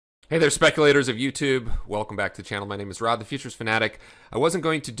Hey there, speculators of YouTube. Welcome back to the channel. My name is Rod, the Futures Fanatic. I wasn't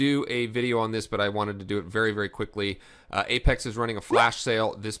going to do a video on this, but I wanted to do it very, very quickly. Apex is running a flash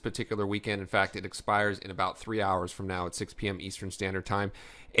sale this particular weekend. In fact, it expires in about 3 hours from now at 6 p.m. Eastern Standard Time.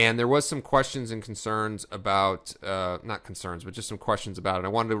 And there was some questions and concerns about, not concerns, but just some questions about it. I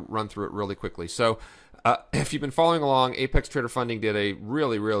wanted to run through it really quickly. So if you've been following along, Apex Trader Funding did a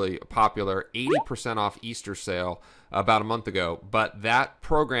really, really popular 80% off Easter sale about a month ago, but that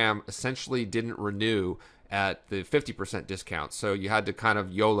program essentially didn't renew at the 50% discount. So you had to kind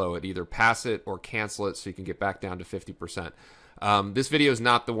of YOLO it, either pass it or cancel it so you can get back down to 50%. This video is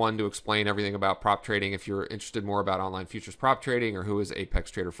not the one to explain everything about prop trading. If you're interested more about online futures prop trading or who is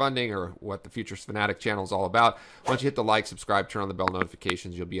Apex Trader Funding or what the Futures Fanatic channel is all about, once you hit the like, subscribe, turn on the bell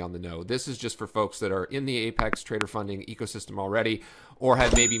notifications, you'll be on the know. This is just for folks that are in the Apex Trader Funding ecosystem already or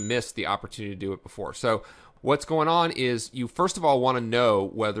had maybe missed the opportunity to do it before. So what's going on is you first of all want to know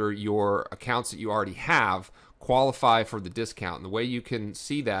whether your accounts that you already have qualify for the discount. And the way you can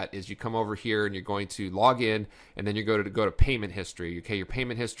see that is you come over here and you're going to log in, and then you go to payment history. Okay, your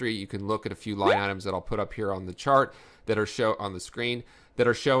payment history, you can look at a few line items that I'll put up here on the chart that are on the screen that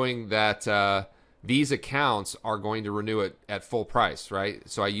are showing that these accounts are going to renew it at full price, right?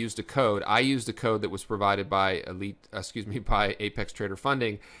 So I used a code. I used a code that was provided by by Apex Trader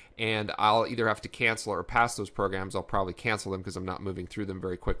Funding, and I'll either have to cancel or pass those programs. I'll probably cancel them because I'm not moving through them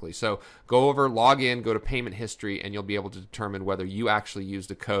very quickly. So go over, log in, go to payment history, and you'll be able to determine whether you actually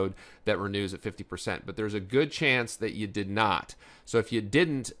used a code that renews at 50%. But there's a good chance that you did not. So if you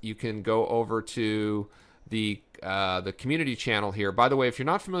didn't, you can go over to the community channel here. By the way, if you're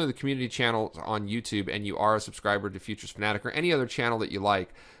not familiar with the community channel on YouTube and you are a subscriber to Futures Fanatic or any other channel that you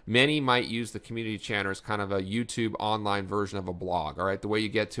like, many might use the community channel as kind of a YouTube online version of a blog. All right, the way you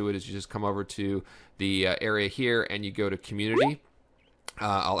get to it is you just come over to the area here and you go to community.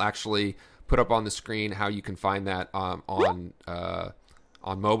 I'll actually put up on the screen how you can find that on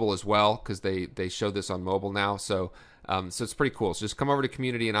mobile as well, because they show this on mobile now. So it's pretty cool. So just come over to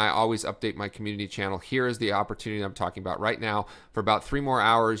community, and I always update my community channel. Here is the opportunity I'm talking about right now. For about 3 more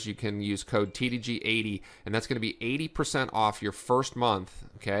hours, you can use code TDG80, and that's going to be 80% off your first month,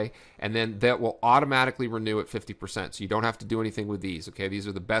 okay? And then that will automatically renew at 50%, so you don't have to do anything with these, okay? These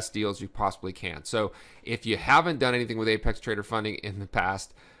are the best deals you possibly can. So if you haven't done anything with Apex Trader Funding in the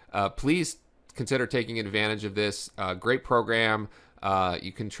past, please consider taking advantage of this. Great program.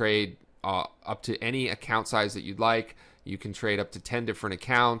 You can trade up to any account size that you'd like. You can trade up to 10 different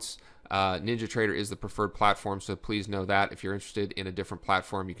accounts. NinjaTrader is the preferred platform, so please know that. If you're interested in a different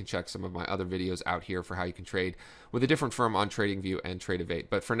platform, you can check some of my other videos out here for how you can trade with a different firm on TradingView and Trade-Evade.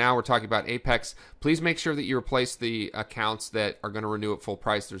 But for now, we're talking about Apex. Please make sure that you replace the accounts that are going to renew at full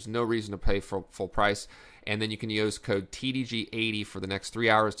price. There's no reason to pay for full price. And then you can use code TDG80 for the next 3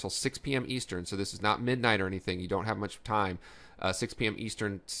 hours till 6 p.m. Eastern. So this is not midnight or anything. You don't have much time. 6 p.m.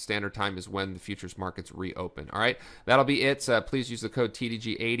 Eastern Standard Time is when the futures markets reopen. All right, that'll be it. Please use the code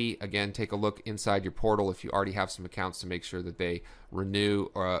TDG80. Again, take a look inside your portal if you already have some accounts to make sure that they renew,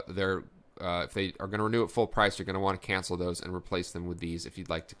 or if they are going to renew at full price, you're going to want to cancel those and replace them with these if you'd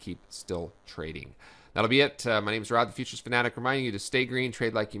like to keep still trading. That'll be it. My name is Rod, the Futures Fanatic, reminding you to stay green,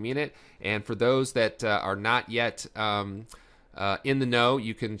 trade like you mean it. And for those that are not yet in the know,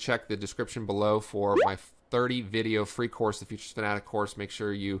 you can check the description below for my 30 video free course, the Futures Fanatic course. Make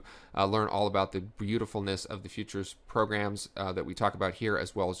sure you learn all about the beautifulness of the futures programs that we talk about here,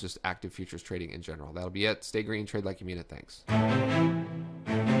 as well as just active futures trading in general. That'll be it. Stay green, trade like you mean it. Thanks.